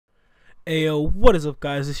Ayo, what is up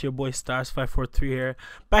guys? It's your boy Stars543 here,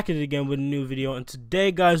 back at it again with a new video. And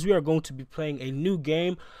today guys, we are going to be playing a new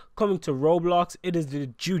game coming to Roblox. It is the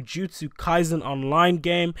Jujutsu Kaisen online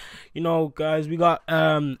game. You know guys, we got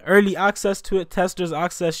early access to it, testers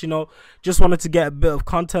access. You know, just wanted to get a bit of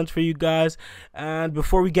content for you guys. And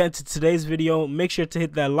before we get into today's video, make sure to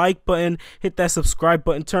hit that like button, hit that subscribe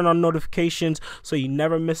button, turn on notifications so you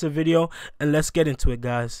never miss a video. And let's get into it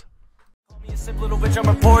guys. Little bitch,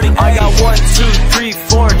 I'm reporting. I got 1, 2, 3,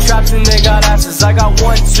 4 traps and they got asses. I got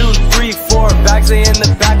 1, 2, 3, 4 bags they in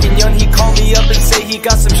the back. And young, he called me up and say he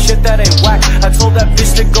got some shit that ain't whack. I told that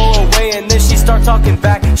bitch to go away and then she start talking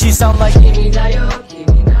back. She sound like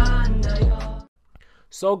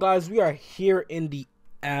So guys, we are here in the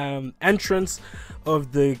entrance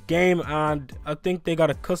of the game, and I think they got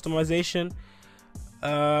a customization.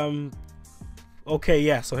 Okay,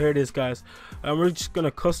 yeah, so here it is guys. We're just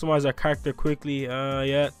gonna customize our character quickly.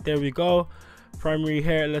 Yeah, there we go. Primary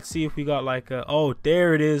hair. Let's see if we got like a, oh,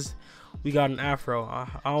 there it is. We got an afro. I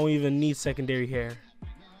don't even need secondary hair.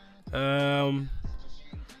 The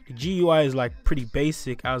GUI is like pretty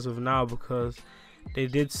basic as of now, because they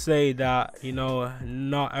did say that, you know,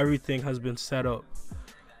 not everything has been set up.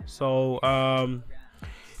 So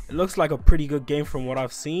it looks like a pretty good game from what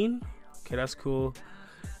I've seen. Okay, that's cool.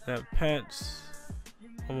 Then pants,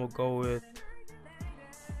 I'm gonna go with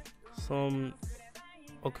some.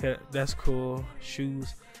 Okay, that's cool.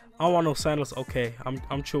 Shoes, I don't want no sandals. Okay,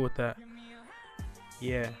 I'm chill with that.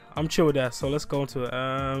 Yeah, I'm chill with that. So let's go into it.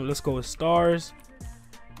 Let's go with stars.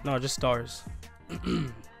 No, just stars.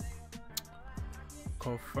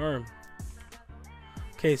 Confirm.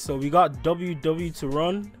 Okay, so we got WW to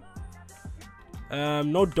run.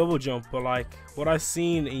 No double jump, but like what I've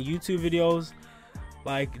seen in YouTube videos,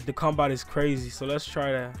 like the combat is crazy. So let's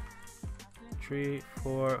try that. 3,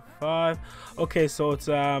 4, 5. Okay, so it's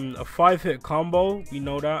a 5-hit combo. We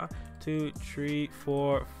know that. 2, 3,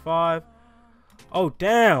 4, 5. Oh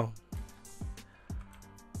damn.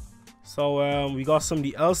 So we got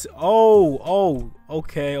somebody else. Oh,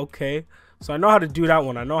 okay. So I know how to do that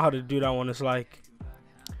one. It's like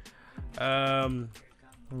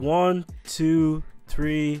 1, 2,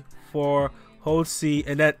 3, 4, hold C,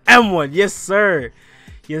 and then M1. Yes sir.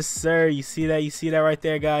 You see that right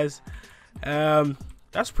there guys.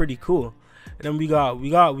 That's pretty cool. And then we got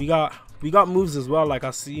moves as well. Like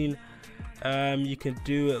I've seen, you can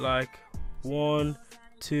do it like 1,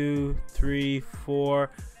 2, 3,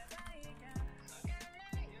 4.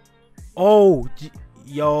 Oh,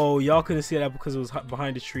 yo, y'all couldn't see that because it was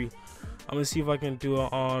behind the tree. I'm gonna see if I can do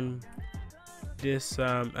it on this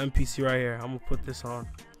NPC right here. I'm gonna put this on.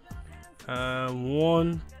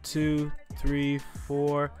 1, 2, 3,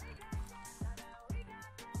 4.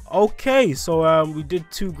 Okay, so we did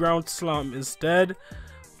 2 ground slam instead.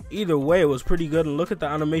 Either way, it was pretty good. And look at the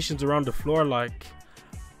animations around the floor, like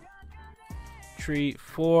 3,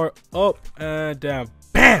 4, up and down,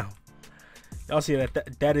 bam. Y'all see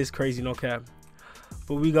that? That is crazy, no cap.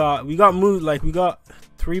 But we got moved, like we got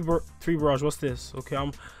three barrage. What's this? Okay,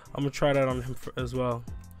 I'm gonna try that on him as well.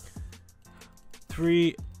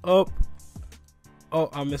 3 up. Oh,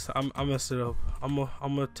 I messed it up. I'm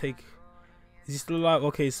gonna take. Is he still alive?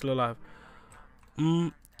 Okay, he's still alive.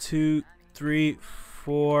 2, 3,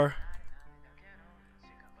 4.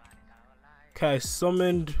 Okay, I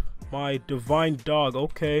summoned my divine dog.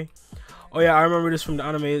 Okay. Oh yeah, I remember this from the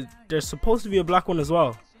anime. There's supposed to be a black one as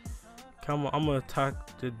well. Okay, I'm gonna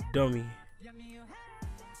attack the dummy.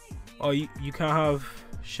 Oh, you can't have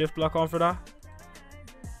shift block on for that?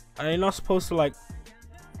 Are you not supposed to like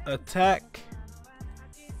attack?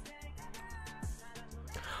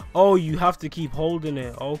 Oh, you have to keep holding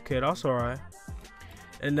it. Okay, that's alright.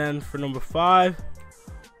 And then for number 5,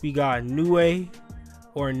 we got Nue,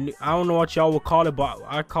 or I don't know what y'all will call it, but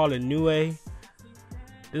I call it Nue.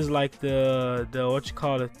 This is like the what you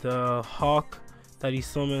call it, the hawk that he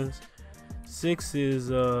summons. 6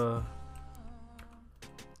 is what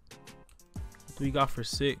do we got for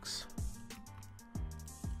 6?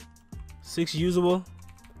 6 usable?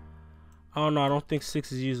 I don't know. I don't think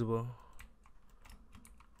 6 is usable.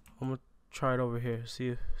 I'm gonna try it over here. See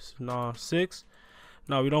if no 6.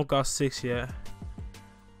 No, we don't got 6 yet.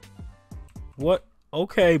 What?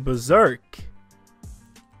 Okay, berserk.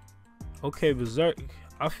 Okay, berserk.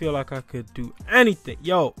 I feel like I could do anything.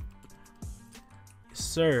 Yo, yes,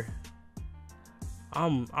 sir.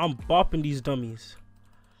 I'm bopping these dummies,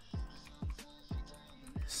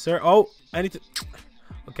 sir. Oh, I need to.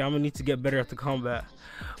 Okay, I'm gonna need to get better at the combat.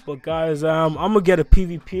 But guys, I'm gonna get a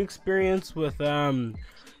PvP experience with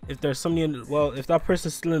if there's somebody in, well, if that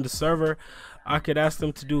person's still in the server, I could ask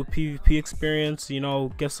them to do a PvP experience, you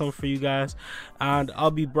know, get some for you guys, and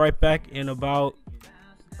I'll be right back in about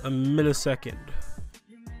a millisecond.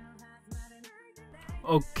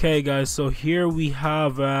 Okay guys, so here we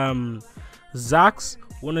have Zax,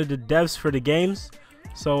 one of the devs for the games.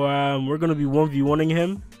 So we're gonna be 1v1ing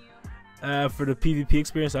him for the PvP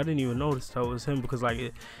experience. I didn't even notice that was him because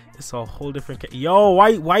like it's a whole different yo,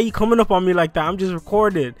 why you coming up on me like that? I'm just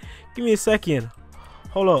recorded. Give me a second.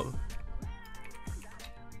 Hold up.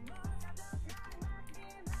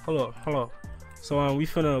 Hold up. So we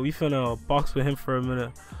finna box with him for a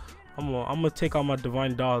minute. I'm gonna take out my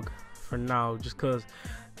divine dog for now, just cause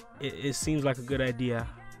it seems like a good idea.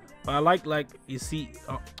 But I like you see,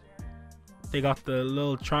 they got the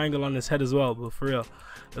little triangle on his head as well. But for real,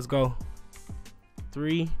 let's go.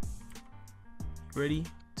 3, ready,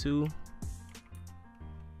 2,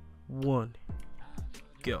 1,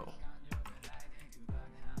 go.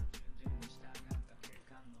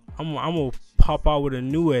 I'm gonna pop out with a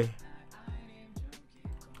new way.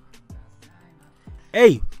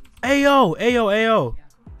 Hey, ayo.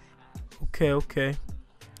 Okay.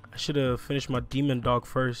 I should have finished my demon dog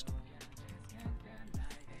first.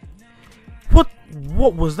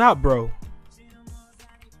 What was that, bro?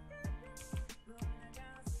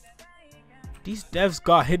 These devs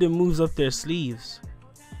got hidden moves up their sleeves.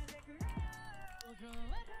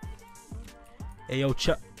 Hey yo,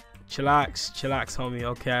 chillax, homie.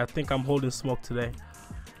 Okay, I think I'm holding smoke today.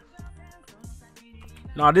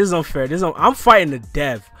 Nah, this is unfair. I'm fighting the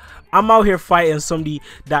dev. I'm out here fighting somebody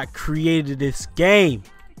that created this game.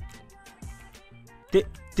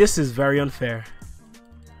 This is very unfair.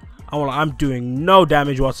 I'm doing no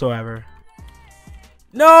damage whatsoever.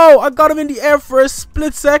 No, I got him in the air for a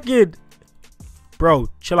split second. Bro,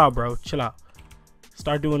 chill out, bro. Chill out.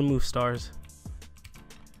 Start doing the move, stars.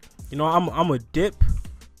 You know, I'm a dip.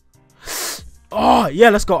 Oh yeah,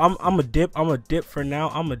 let's go. I'm a dip. I'm a dip for now.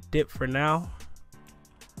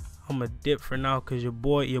 Cause your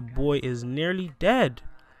boy is nearly dead.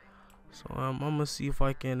 So I'm gonna see if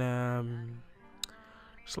I can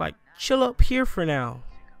just like chill up here for now.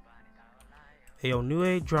 Hey yo, new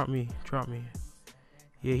A, drop me.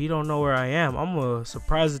 Yeah, he don't know where I am. I'm gonna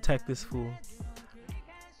surprise attack this fool.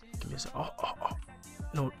 Give me a sec. Oh.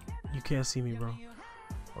 No, you can't see me, bro.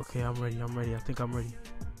 Okay, I'm ready. I think I'm ready.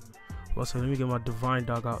 Well, so let me get my divine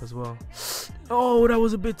dog out as well. Oh, that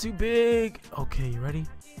was a bit too big. Okay, you ready?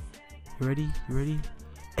 You ready?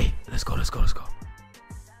 Hey, let's go.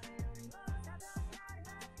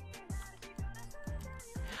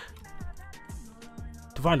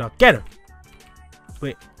 Divine dog, get him.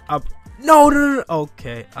 Wait, up. No.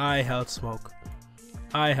 Okay, I held smoke.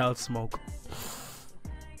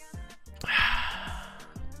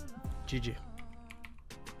 GG.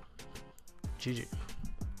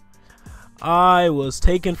 I was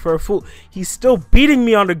taken for a fool. He's still beating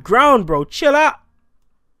me on the ground, bro. Chill out.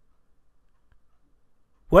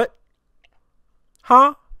 What?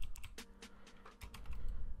 Huh?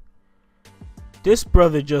 This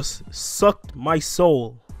brother just sucked my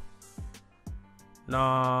soul.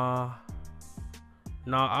 Nah,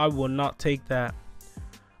 I will not take that.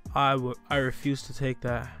 I refuse to take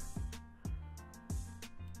that.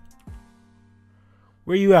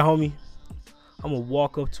 Where you at, homie? I'm gonna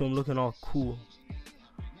walk up to him looking all cool.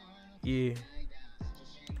 Yeah.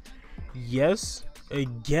 Yes.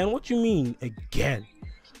 Again? What you mean again?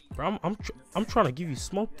 Bro, I'm trying to give you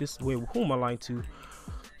smoke this way. Who am I lying to?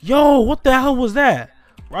 Yo, what the hell was that?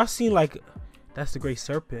 Bro, I seen like that's the great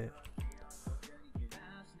serpent.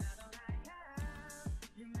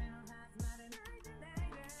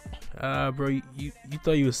 Bro, you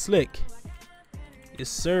thought you was slick. Yes,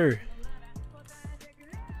 sir.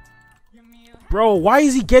 Bro, why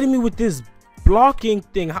is he getting me with this blocking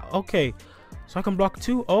thing? Okay, so I can block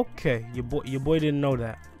too. Okay, your boy didn't know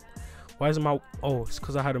that. Why is my it's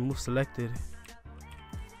because I had a move selected.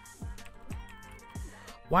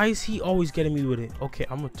 Why is he always getting me with it? Okay,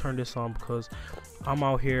 I'm gonna turn this on because I'm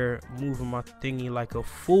out here moving my thingy like a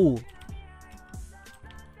fool.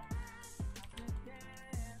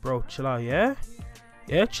 Bro, chill out, yeah?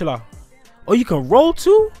 Yeah, chill out. Oh, you can roll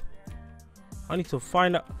too? I need to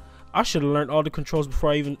find out. I should have learned all the controls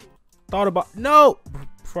before I even thought about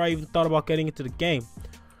before I even thought about getting into the game.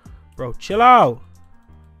 Bro, chill out.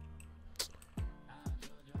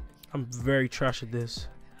 I'm very trash at this.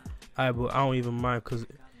 I don't even mind because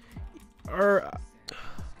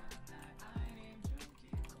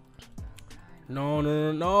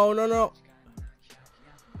no.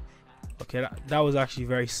 Okay, that was actually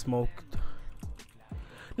very smoked.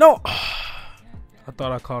 No. I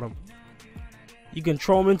thought I caught him. You can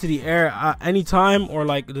throw him into the air at any time, or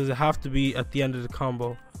like does it have to be at the end of the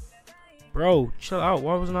combo? Bro, chill out.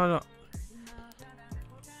 Why wasn't I?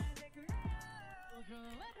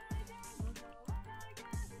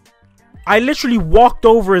 I literally walked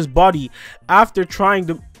over his body after trying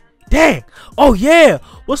to. Dang. Oh yeah.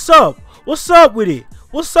 What's up? What's up with it?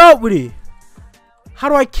 What's up with it? How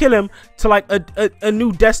do I kill him to like a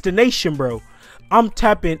new destination, bro? I'm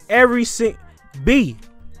tapping every single B.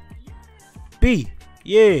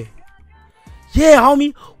 Yeah. Yeah,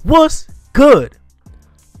 homie. What's good?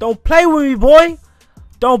 Don't play with me, boy.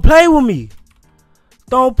 Don't play with me.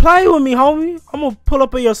 Don't play with me, homie. I'm gonna pull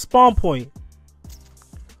up at your spawn point.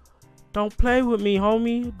 Don't play with me,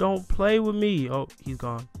 homie. Don't play with me. Oh, he's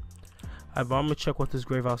gone. Alright, but I'm gonna check what this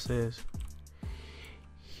grave house is.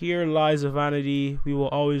 Here lies a vanity. We will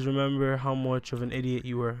always remember how much of an idiot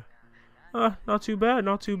you were. Not too bad.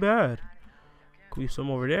 Not too bad. Can we some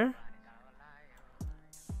over there?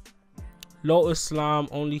 Lotus slime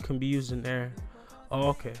only can be used in air. Oh,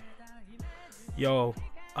 okay. Yo,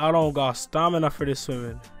 I don't got stamina for this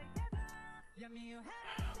swimming.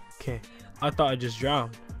 Okay, I thought I just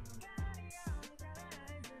drowned.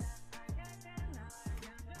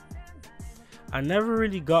 I never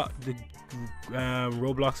really got the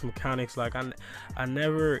Roblox mechanics. Like I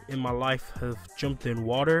never in my life have jumped in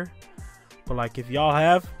water. But like if y'all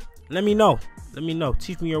have, let me know. Let me know.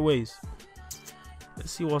 Teach me your ways.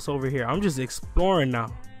 Let's see what's over here. I'm just exploring now.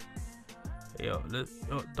 Yo, yeah,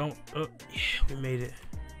 we made it.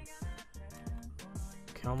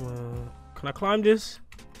 Okay, can I climb this?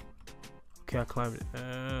 Okay, I climbed it.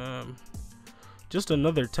 Just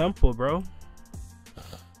another temple, bro.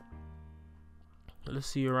 Let's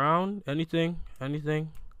see around. Anything?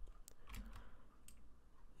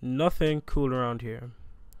 Nothing cool around here.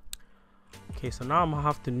 Okay, so now I'm gonna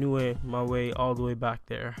have to Nue my way all the way back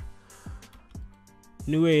there.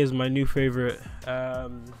 Nue is my new favorite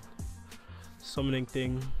summoning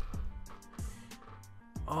thing.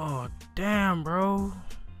 Oh damn, bro.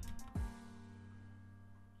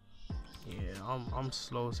 Yeah, I'm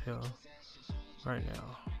slow as hell right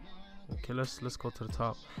now. Okay, let's go to the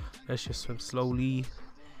top. Let's just swim slowly.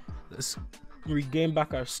 Let's regain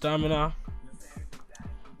back our stamina.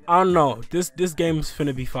 I don't know. This game's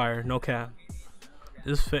finna be fire. No cap.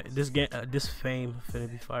 This fame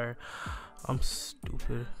finna be fire. I'm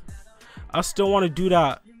stupid. I still want to do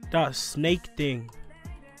that snake thing.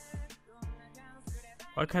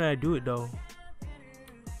 Why can't I do it though?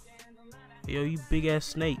 Yo, you big ass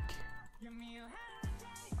snake.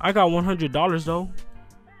 I got $100 though.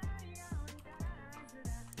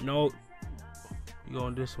 No, you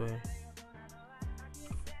going this way,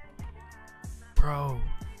 bro.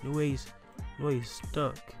 Nue's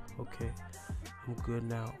stuck. Okay, I'm good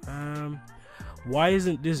now. Why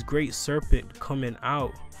isn't this great serpent coming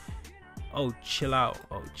out? Oh, chill out.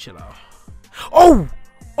 Oh, chill out.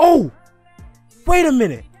 Oh, wait a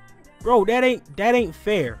minute, bro. That ain't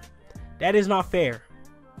fair. That is not fair.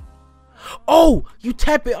 Oh, you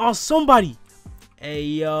tap it on somebody. Hey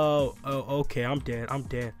yo. Oh, okay. I'm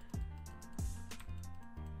dead.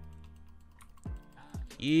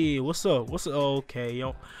 Yeah. What's up? Oh, okay.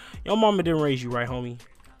 Yo, mama didn't raise you right, homie.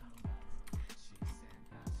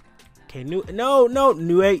 Okay. No.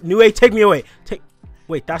 Nue, take me away.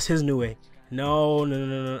 Wait, that's his Nue.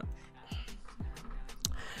 No.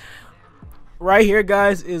 Right here,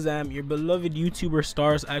 guys, is your beloved YouTuber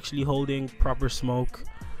Stars actually holding proper smoke,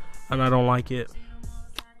 and I don't like it.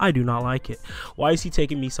 I do not like it. Why is he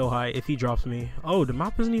taking me so high if he drops me? Oh, the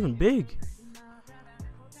map isn't even big.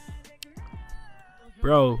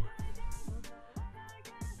 Bro.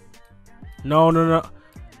 No.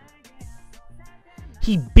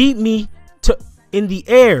 He beat me in the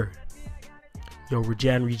air. Yo,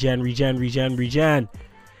 regen.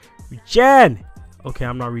 Okay,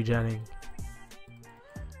 I'm not regenning.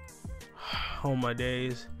 Oh my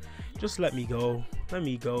days. Just let me go. Let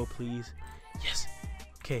me go, please. Yes.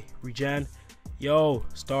 Okay, regen. Yo,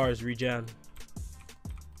 Stars, regen.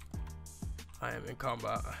 I am in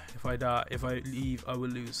combat. If I die, if I leave, I will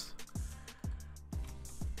lose.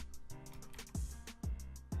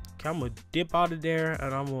 Okay, I'm gonna dip out of there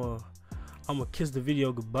and I'm gonna kiss the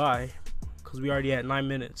video goodbye because we already at 9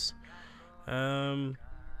 minutes. Here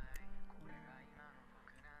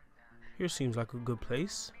seems like a good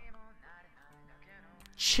place.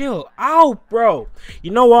 Chill out, bro.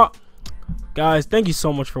 You know what? Guys, thank you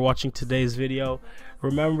so much for watching today's video.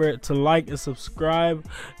 Remember to like and subscribe.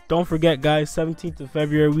 Don't forget, guys, 17th of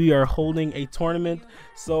February we are holding a tournament,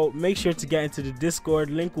 so make sure to get into the Discord.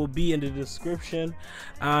 Link will be in the description,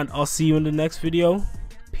 and I'll see you in the next video.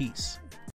 Peace.